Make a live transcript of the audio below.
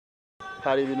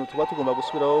hari ibintu tuba tugomba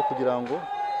gusubiraho kugira ngo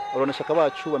abaronashaka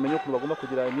bacu bamenye ukuntu bagomba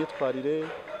kugira imyitwarire,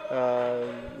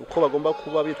 uko bagomba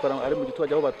kuba bitwara ari mu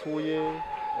giturage aho batuye,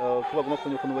 uko bagomba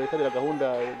kumenya ukuntu bitabira gahunda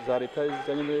za leta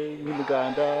zijyanye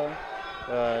n'imiganda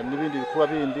n'ibindi bikorwa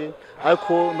bindi,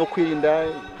 ariko no kwirinda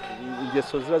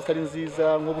ingeso ziba zitari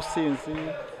nziza nk'ubusinzi,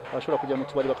 abashobora kujya mu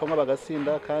tubari bakanywa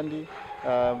bagasinda kandi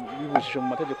bibujije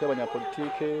mu mategeko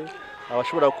y'abanyapolitike,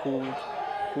 abashobora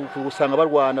gusanga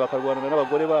barwana bakarwanana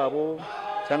n'abagore babo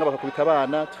cyangwa bakakubita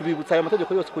abana. Tubibutsa aya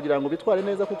mategeko yose kugira ngo bitware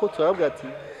neza, kuko turavuga ati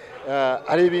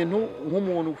ari ibintu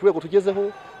nk'umuntu ku rwego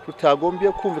tugezeho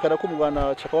tutagombye kumvikana ko mu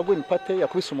Rwanda Chaka wa Green Party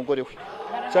yakubise umugore we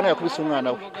cyangwa yakubise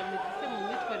umwana we.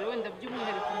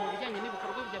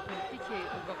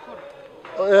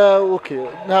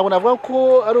 Ntabwo navuga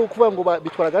ko ari ukuvuga ngo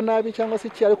bitwaraga nabi cyangwa se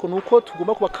iki, ariko nuko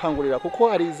tugomba kubakangurira, kuko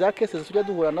hari za cases tujya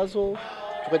duhura nazo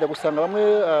tukajya gusanga bamwe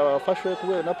bafashwe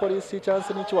kubera na polisi cyangwa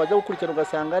se n'iki, wajya gukurikirana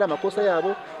ugasanga ari amakosa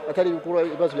yabo atari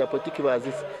ibibazo bya politiki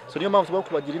bazize. So niyo mpamvu tugomba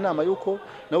kubagira inama yuko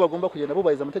nabo bagomba kugenda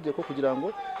bubahiriza amategeko kugira ngo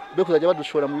be kuzajya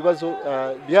badushora mu bibazo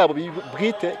byabo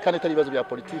bwite kandi atari ibibazo bya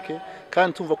politiki,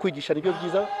 kandi tumva kwigisha nibyo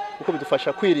byiza kuko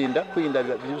bidufasha kwirinda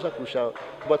byiza kurusha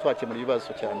kuba twakemura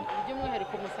ibibazo cyane.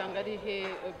 By'umwihariko musanga ari he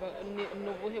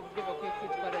n'ubuhe buryo bakwiye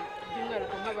kwitwara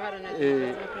by'umwihariko nk'abaharana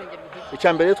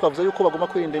icyambere twavuze yuko bagomba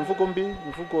kwirinda imvugo mbi,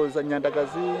 imvugo za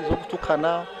nyandagazi zo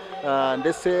gutukana,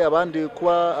 ndetse abandi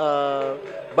kuba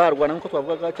barwana nk'uko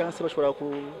twavugaga cyangwa se bashobora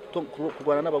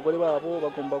kurwana n'abagore babo,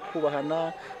 bagomba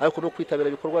kubahana ariko no kwitabira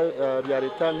ibikorwa bya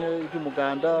leta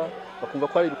nk'iby'umuganda, bakumva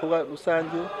ko ari ibikorwa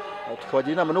rusange.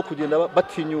 Tukabagira inama no kugenda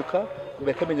batinyuka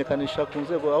bakamenyekanisha ku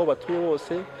nzego aho batuye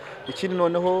hose. Ikindi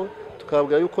noneho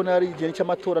tukababwira yuko nari igihe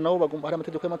cy'amatora naho hari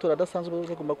amategeko y'amatora adasanzwe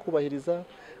bagomba kubahiriza,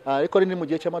 ariko ari mu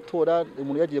gihe cy'amatora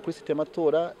umuntu yagiye kuri site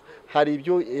y'amatora hari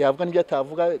ibyo yavuga n'ibyo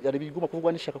atavuga, hari ibigomba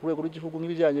kuvugwa n'ishaka ku rwego rw'igihugu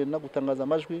nk'ibijyanye no gutangaza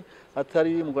amajwi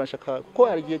atari mu Rwanda, kuko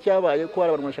hari igihe cyabaye ko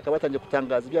hari abantu batangiye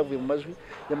gutangaza ibyavuye mu majwi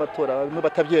y'amatora bimwe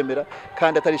batabyemera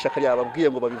kandi atari ishaka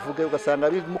ryababwiye ngo babivuge, ugasanga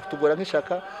birimo kutugora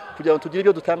nk'ishaka kugira ngo tugire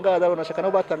ibyo dutangaza, abanashaka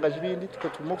nabo batangaje ibindi,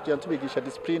 tukatuma kugira ngo tubigisha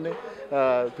discipline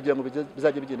kugira ngo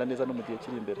bizajye bigenda neza no mu gihe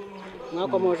kiri imbere.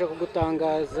 Mwakomeje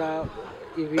kugutangaza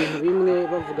ibintu bimwe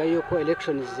bavuga yuko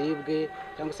election zibwe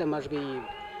cyangwa se amajwi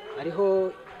yibwe,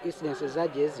 ariho incidents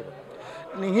zagiye ziba.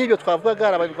 Ni nk'ibyo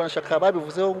twavugaga, abarwanashaka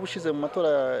babivuzeho ubushize mu matora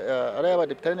ari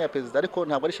y'abadepite na perezida, ariko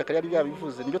ntabwo ari ishaka yari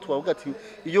yabivuze. Nibyo twavuga ati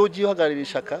iyo ugiye uhagararira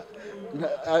ishaka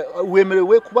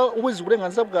wemerewe kuba ubuze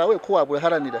uburenganzira bwawe ko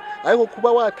wabuharanira, ariko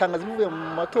kuba watangaza ibivuye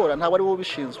mu matora ntabwo ari wowe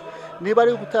bishinzwe. Niba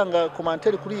ari gutanga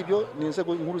commentaire kuri ibyo ni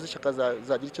inzego nkuru z'ishaka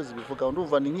zagira icyo zibivuga.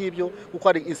 Ndumva ni nk'ibyo kuko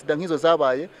hari incident nk'izo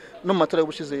zabaye no mu matora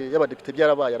y'ubushize y'abadepite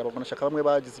byarabaye, abarwanashaka bamwe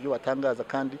bagize ibyo batangaza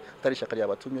kandi atari ishaka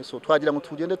ryabatumye. So twagira ngo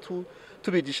tugende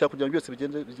tubigisha kugira ngo byose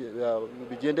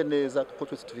bigende neza, kuko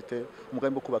twese dufite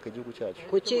umugambi wo kubaka igihugu cyacu.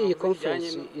 Kuki iyi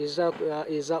conference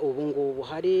iza ubu ngubu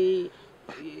hari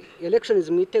elections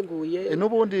mwiteguye?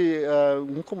 N'ubundi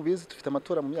nkuko mubizi dufite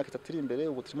amatora mu myaka 3 iri imbere,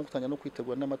 ubu turimo gutangira no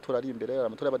kwitegura n'amatora ari imbere,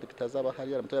 amatora y'abadepite azaba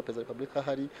hari, amatora ya perezida wa Republika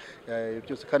hari,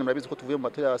 byose kandi murabizi ko tuvuye mu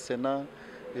matora ya Sena,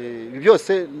 ibi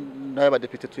byose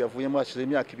n'abadepite tuyavuyemo hashize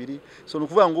imyaka 2. So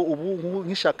nukuvuga ngo ubu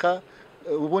nk'ishaka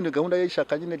ubundi gahunda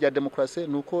y'ishaka nyine rya demokrasi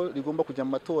nuko rigomba kujya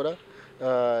mu matora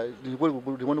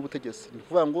ribona ubutegetsi.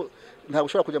 Nukuvuga ngo ntabwo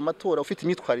ushobora kujya mu matora ufite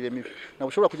imyitwarire mibi, ntabwo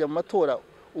ushobora kujya mu matora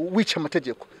wica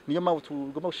amategeko. Niyo mpamvu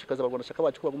tugomba gushikaza abarwanashaka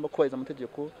bacu ko bagomba kubahiriza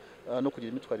amategeko no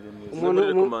kugira imyitwarire myiza. Muri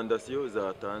recommandation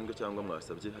zatanzwe cyangwa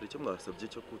mwasabye, hari icyo mwasabye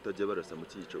cyo kutajya barasa mu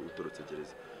cyico utorotse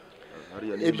gereza?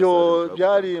 Ibyo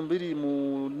byari biri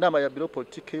mu nama ya biro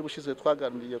politike y'ubushize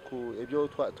twaganiriye ku ibyo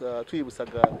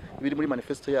twibusaga biri muri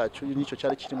manifesto yacu, n'icyo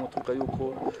cyari kirimo tuvuga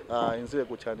yuko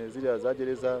inzego cyane ziriya za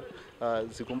gereza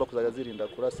zigomba kuzajya zirinda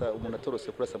kurasa umuntu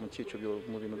atorose kurasa mu cyico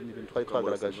mu bintu twari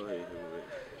twagaragaje.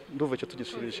 Nduve cyo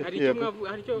tugisubishe. Hari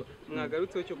cyo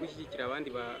mwagarutseho cyo gushyigikira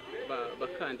abandi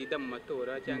bakandida mu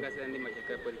matora cyangwa se andi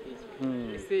mashyaka ya politiki.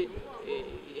 Ese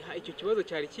icyo kibazo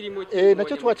cyari kirimo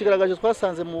nacyo twakigaragaje,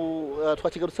 twasanze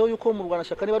twakigarutseho yuko mu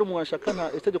Rwanashaka niba ari umwanashaka nta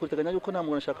itegeko riteganya yuko nta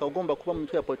mwanashaka ugomba kuba mu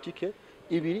mitwe ya politike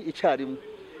ibiri icyarimwe,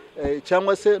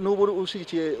 cyangwa se n'ubu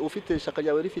ushigikiye ufite ishaka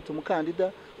ryawe rifite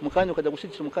umukandida mukanya ukajya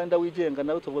gushigikira umukandida wigenga,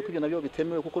 nawe tuvuga ko ibyo nabyo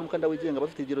bitemewe kuko umukandida wigenga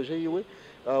bafite ideologie yiwe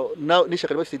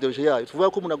n'ishaka bafite ideologie yayo. Tuvuga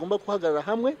ko umuntu agomba guhagarara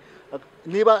hamwe,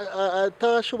 niba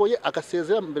atashoboye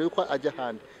agasezera mbere yuko ajya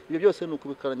handi. Ibyo byose ni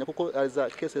ukubikaranya kuko za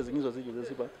cases nk'izo zigeze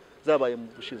ziba zabaye mu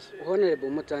bushize. Honorable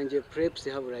mutangiye preps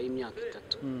habura y'imyaka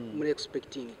 3 muri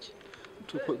expecting iki?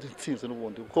 Tsinze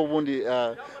n'ubundi kuko ubundi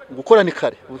gukora ni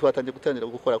kare, ubu twatangiye gutangira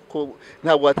gukora kuko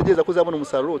ntabwo wategereza kuzabona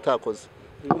umusaruro utakoze.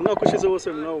 umwaka ushize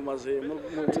wose mwawumaze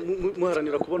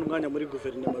muharanira kubona umwanya muri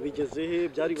guverinoma bigeze he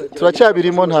byari bagera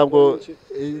turacyabirimo ntabwo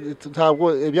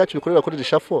ibyacu bikorera kuri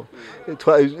rishafo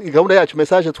gahunda yacu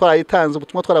message twarayitanze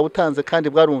ubutumwa twarabutanze kandi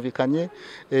bwarumvikanye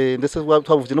ndetse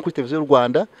twavuze no kuri televiziyo y'u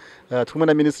Rwanda twumwe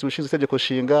na minisitiri ushinzwe itegeko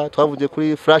nshinga twavugiye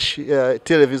kuri flash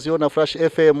televiziyo na flash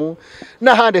FM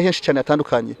n'ahandi henshi cyane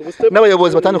hatandukanye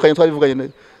n'abayobozi batandukanye twabivuganye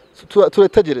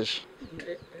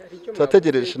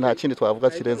turategereje nta kindi twavuga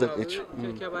kirenze icyo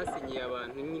basinyiye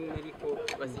abantu nyine ariko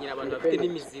basinyira abantu bafite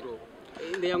n'imiziro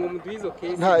ngo muduhizo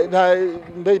case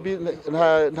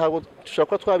ntabwo dushobora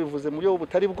kuba twabivuze mu buryo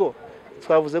butari bwo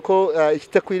twavuze ko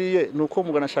ikitakwiriye ni uko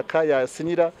muganashaka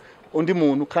yasinyira undi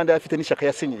muntu kandi afite n'ishyaka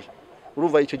yasinyiye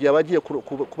urumva icyo gihe abagiye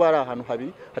kuba ari ahantu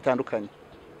habiri hatandukanye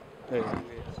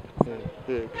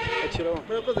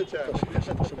murakoze cyane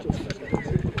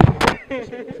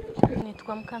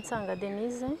nitwa Mukansanga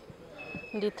Denise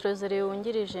ndi trezorier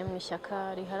wungirije mu ishyaka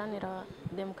riharanira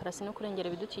demokarasi no kurengera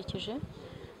ibidukikije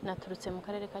naturutse mu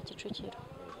karere ka Kicukiro.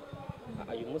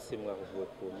 Uyu munsi mwahuguwe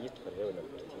ku myitwarire na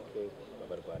politike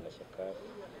b'abarwanashyaka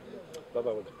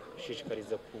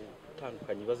babashishikariza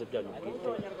gutandukanya ibibazo byanyu bwite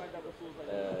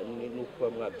no kuba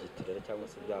mwabyitirira cyangwa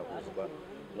se byahuzwa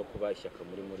no kuba ishyaka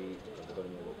muri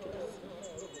guverinoma y'ubutegetsi.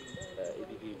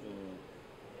 Ibi bintu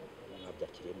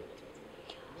mwabyakiriye mute?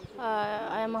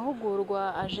 Aya mahugurwa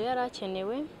aje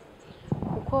yarakenewe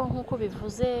kuko nk'uko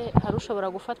bivuze hari ushobora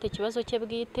gufata ikibazo cye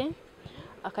bwite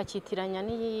akakitiranya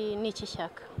n'iki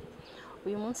shyaka.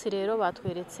 Uyu munsi rero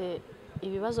batweretse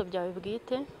ibibazo byawe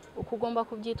bwite uko ugomba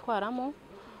kubyitwaramo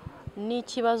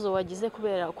n'ikibazo wagize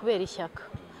kubera ishyaka.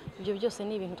 Ibyo byose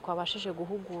ni ibintu twabashije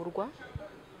guhugurwa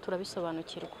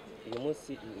turabisobanukirwa. Uyu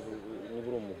munsi niba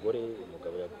uri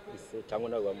umugabo yagukubise cyangwa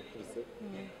nawe bamukubise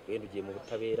wenda ugiye mu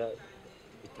butabera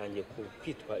bitangiye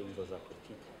kwitwa imvo za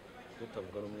politiki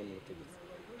utavuga n'umwe n'ubutegetsi.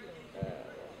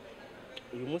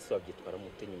 Uyu munsi wabyitwara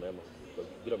mute nyuma y'amahugurwa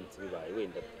biramutse bibaye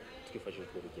wenda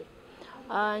twifashishije urugero?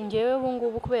 Ngewe ubu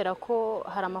ngubu kubera ko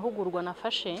hari amahugurwa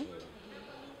nafashe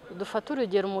dufata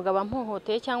urugero umugabo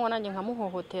ampohoteye cyangwa nanjye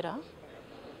nkamuhohotera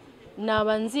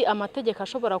naba nzi amategeko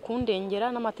ashobora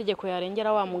kundengera n'amategeko yarengera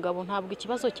wa mugabo. Ntabwo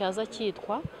ikibazo cyaza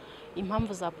cyitwa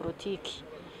impamvu za politiki,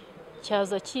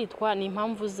 cyaza cyitwa ni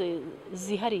impamvu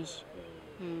zihariye.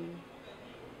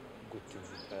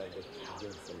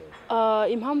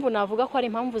 Impamvu navuga ko ari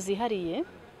impamvu zihariye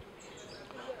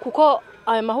kuko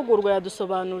aya mahugurwa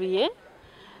yadusobanuriye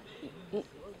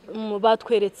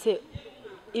batweretse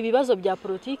ibibazo bya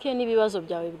politike n'ibibazo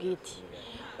byawe bwite.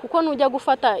 Kuko nujya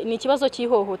gufata ni ikibazo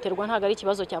cy'ihohoterwa ntabwo ari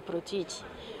ikibazo cya politiki.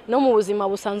 No mu buzima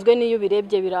busanzwe niyo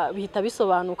birebye bihita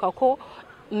bisobanuka ko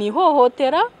ni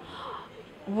ihohotera.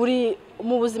 Buri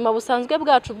mu buzima busanzwe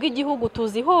bwacu bw'igihugu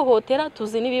tuzi ihohotera,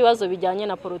 tuzi n'ibibazo bijyanye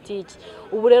na politiki.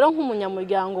 Ubu rero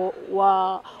nk'umunyamuryango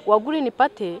wa Green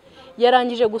Party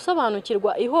yarangije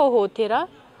gusobanukirwa ihohotera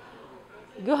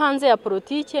ryo hanze ya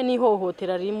politiki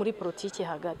n'ihohotera riri muri politiki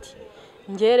hagati.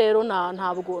 Nge rero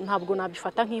ntabwo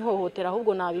nabifata nk'ihohotera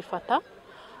ahubwo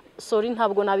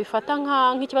ntabwo nabifata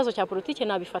nk'ikibazo cya politiki,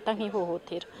 nabifata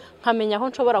nk'ihohotera. Nkamenya aho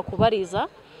nshobora kubariza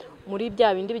muri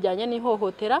bya bindi bijyanye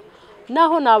n'ihohotera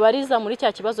naho nabariza muri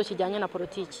cya kibazo kijyanye na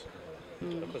politiki.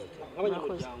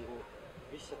 Nk'abanyamuryango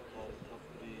b'ishyaka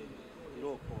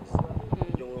ryo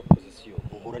muri opozisiyo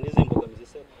muhura n'izi mbogamizi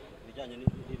se bijyanye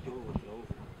n'ibyo hohotera?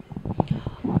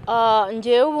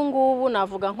 Ngewe ubu ngubu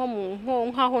navuga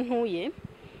nk'aho ntuye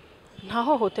nta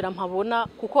hohotera mpabona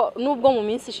kuko nubwo mu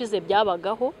minsi ishize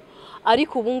byabagaho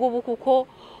ariko ubu ngubu kuko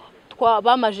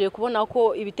bamaje kubona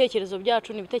ko ibitekerezo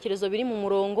byacu ni ibitekerezo biri mu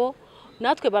murongo.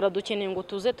 Natwe baradukeneye ngo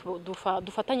tuze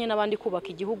dufatanye n'abandi kubaka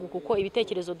igihugu kuko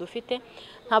ibitekerezo dufite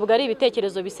ntabwo ari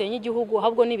ibitekerezo bisenya igihugu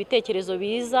ahubwo ni ibitekerezo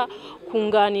biza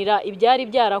kunganira ibyari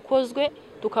byarakozwe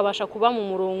tukabasha kuba mu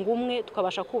murongo umwe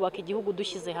tukabasha kubaka igihugu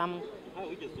dushyize hamwe.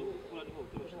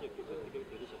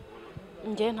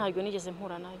 Nge ntabwo nigeze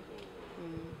mpura nayo.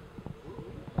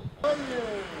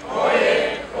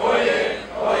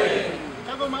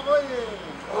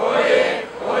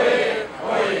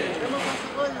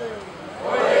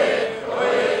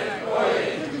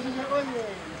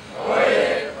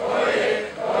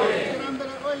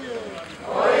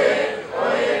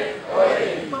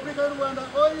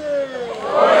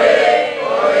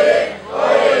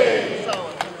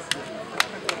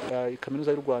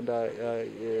 Kaminuza y'u Rwanda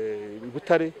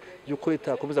Butare yuko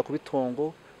itakomeza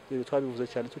kubitongo twabivuze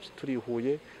cyane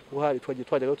turihuye uhari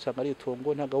twajyaga dusanga ari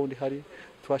itongo nta gahunda ihari.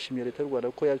 Twashimiye leta y'u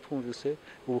Rwanda ko yatumvise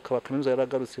ubu kaminuza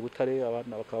yaragarutse Butare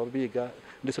abana bakaba biga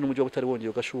ndetse n'umujyi wa Butare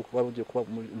wongeye gashuka bongeye kuba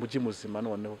umujyi muzima.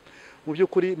 Noneho mu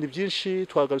by'ukuri ni byinshi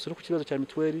twagarutse no ku kibazo cya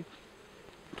mituweli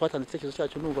twatanze icyerekezo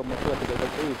cyacu numva mu matora ategereza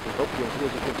ko yifuza kugira ngo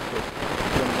tugeze kuri twese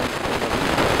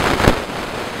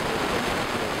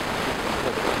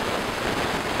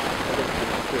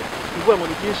kuvuga ngo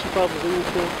ni byinshi twavuze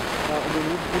yuko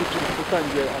umuntu uri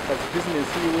gutangira akazi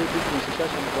bizinesi yiwe bizinesi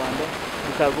nshyashya mu Rwanda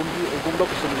ugomba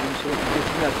gusomera imisoro mu gihe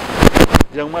cy'imyaka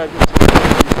kugira ngo mwarabyose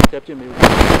yabyemeye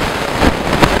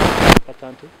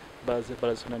patante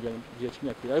barazonangira mu gihe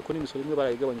cy'imyaka ariko n'imisoro imwe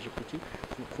barayigabanyije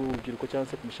ku rubyiruko cyangwa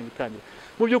se ku mishinga itangira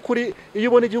mu by'ukuri iyo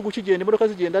ubona igihugu kigenda imodoka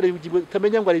zigenda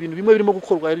utamenya ngo ari ibintu bimwe birimo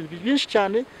gukorwa ari byinshi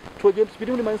cyane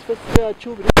biri muri manifesto yacu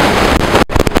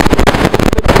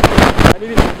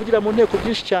n'ibintu bivugira mu nteko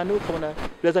byinshi cyane ukabona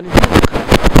birazana impinduka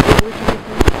muri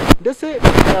gihugu ndetse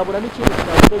nabona n'ikindi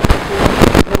kinavuga yuko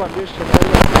n'abantu benshi bari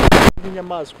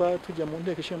nk'inyamaswa tujya mu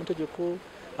nteko ishinga amategeko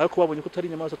ariko babonye ko tutari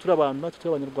inyamaswa turi abantu natwe turi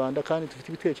abanyarwanda kandi dufite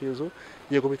ibitekerezo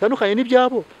yego bitandukanye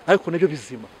n'ibyabo ariko nabyo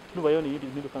bizima nuba yo ni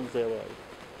impinduka nziza yabaye.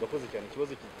 Bakoze cyane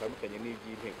ikibazo gitandukanye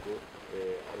n'iby'inteko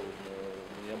hari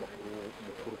umunyamakuru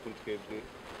mukuru kuri twebwe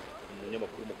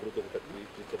umunyamakuru mukuru Dr.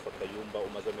 Christopher Kayumba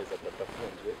umaze amezi 3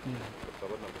 afunzwe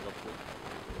tukabona ko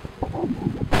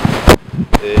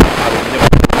hari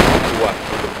umunyamakuru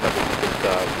wacu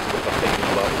Dr. Christopher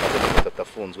Kayumba umaze amezi 3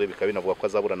 afunzwe bikaba binavuga ko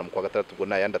azaburana mu kwa gatatu ubwo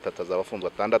n'ayandi 3 azaba afunzwe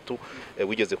 6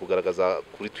 wigeze kugaragaza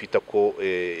kuri Twitter ko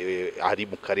ari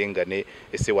mu karengane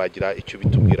ese wagira icyo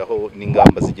bitubwiraho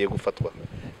n'ingamba zigiye gufatwa?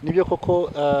 Nibyo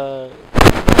koko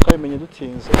twabimenye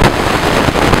dutinze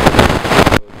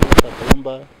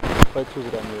Kayumba twari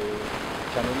tuziranye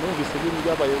cyane numvise ibintu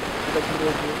byabaye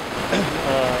kudakindege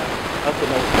ariko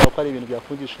navuga ko ari ibintu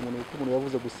byafungisha umuntu kuko umuntu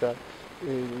yavuze gusa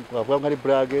bavuga nko ari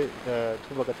brage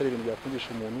tuvuga atari ibintu byafungisha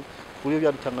umuntu kuri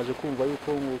byadutangaje kumva yuko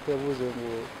nk'uko yavuze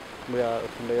ngo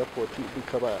yafunga airport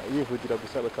bikaba yivugira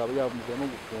gusa bakaba yamuvuye no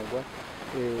gufungwa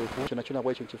kuko nacyo ntabwo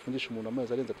ari ikintu kifungisha umuntu amezi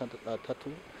arenze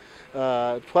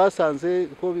 3 twasanze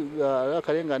ko ari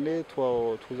akarengane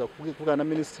tuza kuvugana na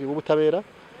minisitiri w'ubutabera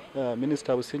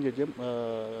Minisitiri Busingye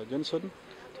Johnson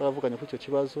twaravuganye kuri icyo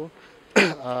kibazo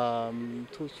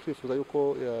twifuza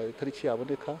yuko itariki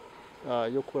yaboneka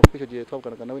yo kuba kuri icyo gihe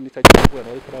twavuganaga nawe n'itariki yo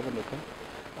nawe itaraboneka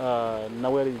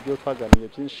nawe ari ibyo twaganiye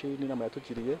byinshi n'inama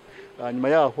yatugiriye nyuma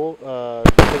yaho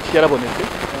itariki yarabonetse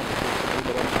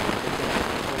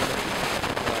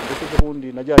ndetse ubundi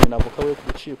najyanye na avoka we ku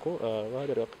rukiko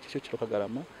bahagarara ku Kicukiro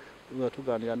Kagarama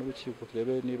tuganira n'urukiko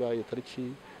turebe niba iyo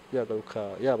tariki yagaruka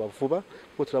yaba vuba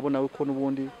kuko turabona ko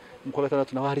n'ubundi mu kwa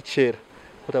gatandatu naho hari kera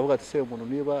turavuga ati se umuntu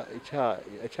niba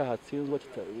icyahatsinzwe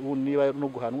niba no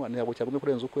guhanwa ntabwo cyagomye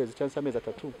kurenza ukwezi cyangwa amezi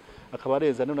 3 akaba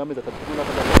arenza none amezi 3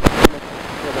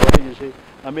 n'akarengeje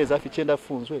amezi hafi 9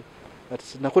 afunzwe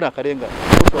ati nako nakarenga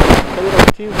kubera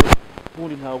batinze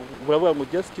ubundi ntabwo buravuga ngo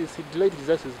justice delayed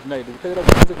justice denied bikabera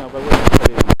batinze ntabwo aravuga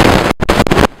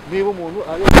niba umuntu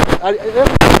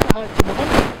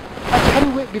ari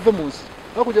we bive munsi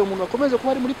aho kugira umuntu akomeze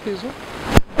kuba ari muri prison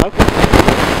ariko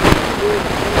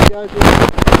yaje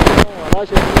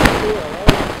araje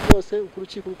byose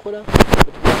urukiko rukora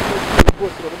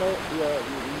bose babona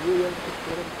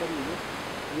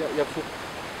yafuka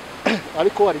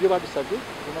ariko hari ibyo badusabye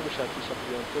no gushakisha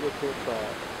kugira ngo tube ko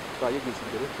twayigeze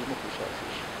imbere turimo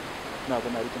kubishakisha ntabwo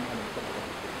nari cyo hano mu Rwanda.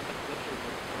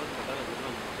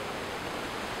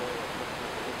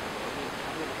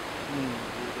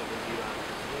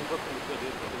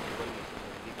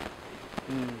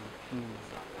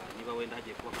 niba wenda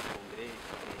hagiye kuba kongere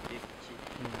igiye kuki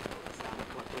usanga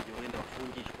ko abaturage wenda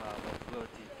bafungishwa bavuga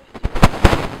bati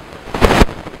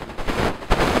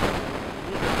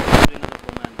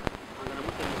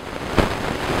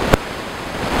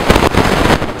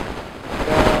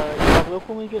bavuga ko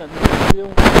nk'ibyo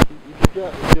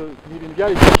ibintu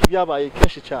byari byinshi byabaye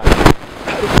kenshi cyane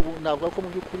ariko ubu navuga ko mu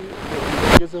by'ukuri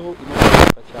bigezeho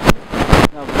inamuka cyane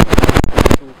ntabwo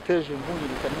tuteje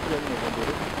impungenge cyane kuri iyo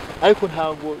mbere ariko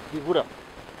ntabwo bibura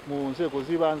mu nzego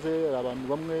z'ibanze abantu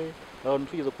bamwe abantu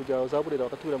tugeze kujya zaburera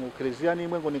bakatubira mu Kiliziya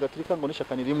nimwe ngo ni Gatolika ngo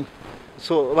nishakani rimwe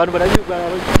so abantu barayibwa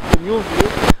imyumvire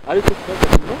ariko tukaza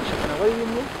no shakana bari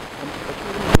rimwe amufata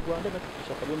cyane mu Rwanda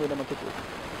natashaka rimwe n'amategeko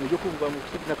nibyo kumva mu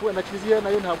nakubona na Kiliziya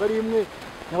nayo ntabwo ari imwe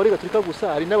ntabwo ari Gatolika gusa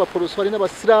hari n'abaporoso hari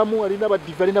n'abasilamu hari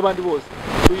n'abadivari n'abandi bose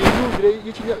iyo myumvire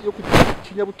yo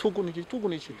kinyabutuggu ni igitugu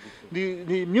niki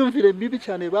ni imyumvire mibi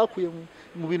cyane bakuye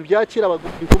mu bintu bya kera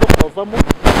bigomba kubavamo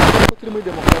ko turi muri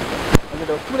demokarasi abandi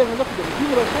bafite uburenganzira kujya mu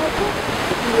gihugu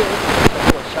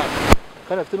bashaka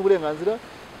kandi afite n'uburenganzira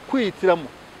kwihitiramo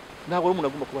ntabwo ari umuntu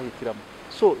agomba kubahitiramo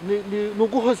so ni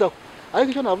uguhozaho ariko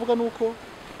icyo navuga ni uko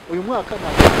uyu mwaka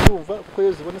ntabwo ndumva kuko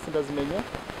iyo zibonetse ndazimenya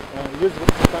iyo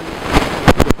zibonetse kandi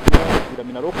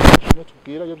biramina roko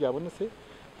tubwira iyo byabonetse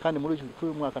kandi muri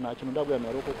uyu mwaka nta kintu ndabwira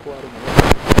rero kuko ari umuyobozi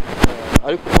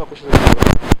ariko umwaka ushize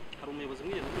hari umuyobozi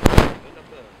mwigeze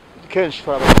kenshi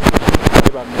twarabaye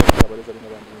bamwe abareza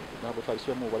n'abandi ntabwo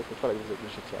twarishyiramo ubu ariko twarabivuze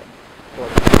byinshi cyane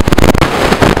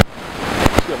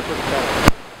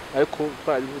ariko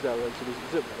twarabivuze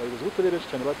abayobozi b'uturere benshi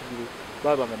cyane batubwiye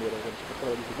babangamiye abayobozi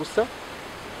twarabivuze gusa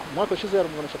umwaka ushize hari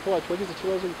umuyobozi wacu wagize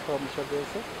ikibazo yitwa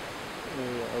Mushagaza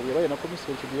yabaye na komisiyo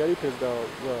icyo gihe yari perezida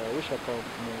w'ishyaka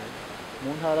mu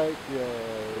ntara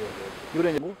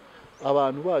y'Uburengerazuba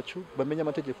abantu bacu bamenye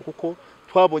amategeko kuko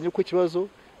twabonye ko ikibazo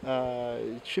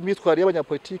cy'imyitwarire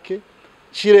y'abanyapolitike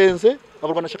kirenze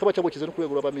abarwanashyaka bacyagukize no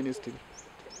kurwego rwa baministiri.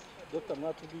 Dr.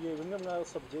 Mwatubwiye bimwe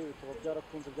mwasabye bikaba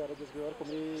byarakunze byaragezweho ariko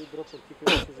muri biro politike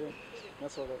yashyize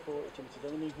mwasabaga ko ikintu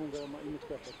kijyanye n'inkunga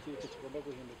y'imitwe ya politike kigomba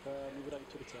guhinduka nibura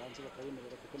iturutse hanze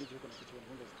bakayemerera kuko n'igihugu nacyo kibona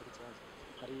inkunga ziturutse hanze.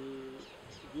 Hari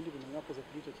ibindi bintu mwakoze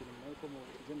kuri icyo kintu nawe ko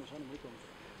mugemeje hano muri Kongo?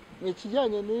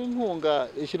 Ikijyanye n'inkunga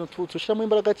ikintu dushyiramo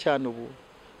imbaraga cyane ubu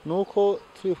ni uko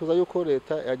twifuza yuko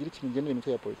leta yagira ikintu igenera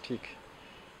imitwe ya politike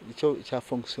icyo cya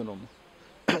fonctionnement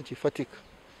gifatika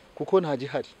kuko nta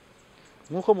gihari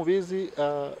nk'uko mubizi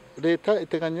leta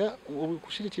iteganya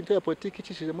gushyigikira imitwe ya politike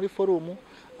ikishije muri forumu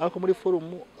ariko muri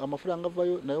forumu amafaranga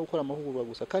avayo nayo gukora amahugurwa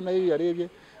gusa kandi nayo yarebye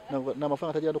ni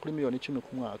amafaranga atagera kuri miliyoni 10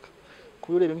 ku mwaka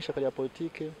kuba urebye nk'ishyaka rya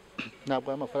politike ntabwo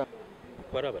ari amafaranga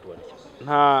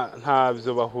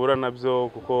ntabyo bahura nabyo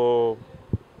kuko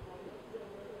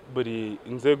buri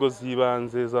inzego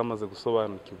z'ibanze zamaze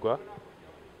gusobanukirwa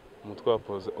umutwe wa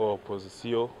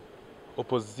opozisiyo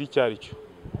icyo ari cyo.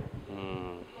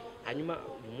 Hanyuma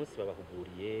uyu munsi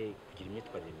babahuguriye kugira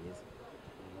imyitwarire myiza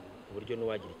ku buryo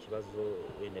n'uwagira ikibazo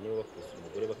wenda niba bakubise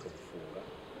umugore bakagufunga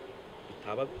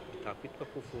bitakwitwa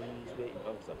ko ufunzwe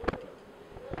impamvu za politiki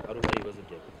ari ibibazo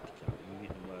bya politiki cyane ibi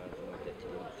bintu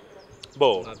byakiriye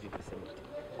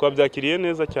twabyakiriye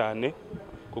neza cyane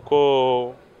kuko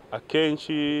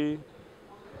akenshi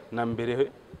na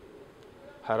mbere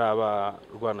hari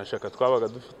abarwanashyaka twabaga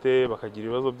dufite bakagira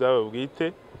ibibazo byabo bwite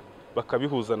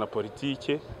bakabihuza na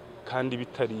politike kandi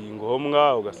bitari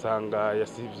ngombwa ugasanga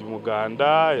yasibye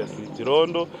umuganda yasibye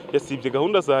irondo yasibye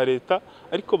gahunda za leta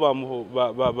ariko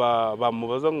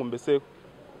bamubaza ngo mbese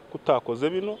kutakoze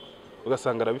bino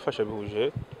ugasanga arabifasha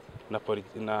bihuje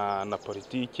na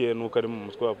politike nuko ari mu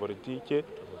mutwe wa politike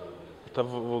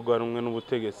utavugwa rumwe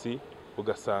n'ubutegetsi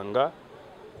ugasanga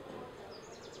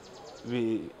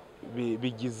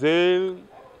bigize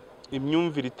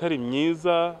imyumvire itari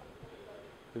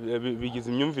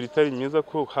myiza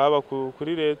ko haba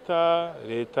kuri leta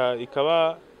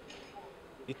ikaba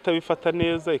itabifata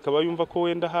neza ikaba yumva ko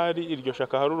wenda hari iryo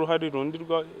shaka hari uruhare rundi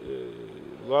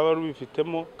rwaba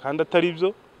rubifitemo kandi atari byo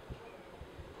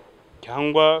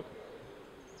cyangwa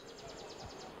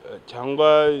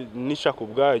n'ishaka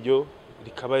ubwaryo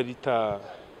rikaba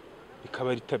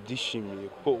ritabyishimiye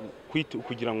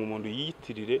kugira ngo umuntu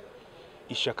yiyitirire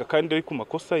ishaka kandi ari ku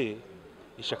makosa ye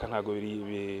ishaka ntabwo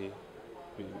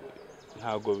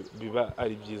biba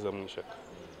ari byiza mu ishaka.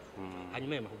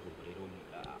 Hanyuma aya mahugurwa rero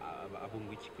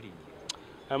abunguye iki kuri iyi?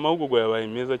 Aya mahugurwa yabaye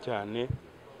meza cyane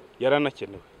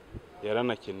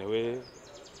yaranakenewe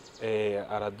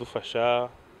aradufasha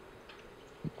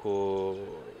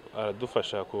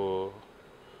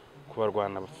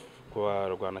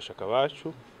kubarwanashyaka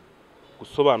bacu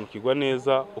gusobanukirwa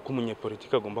neza uko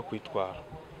umunyepolitiki agomba kwitwara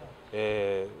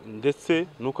ndetse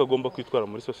n'uko agomba kwitwara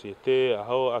muri sosiyete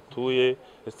aho atuye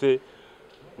ndetse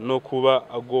no kuba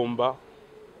agomba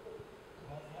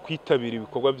kwitabira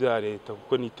ibikorwa bya leta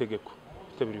kuko ni itegeko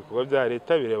kwitabira ibikorwa bya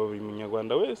leta bireba buri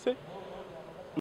munyarwanda wese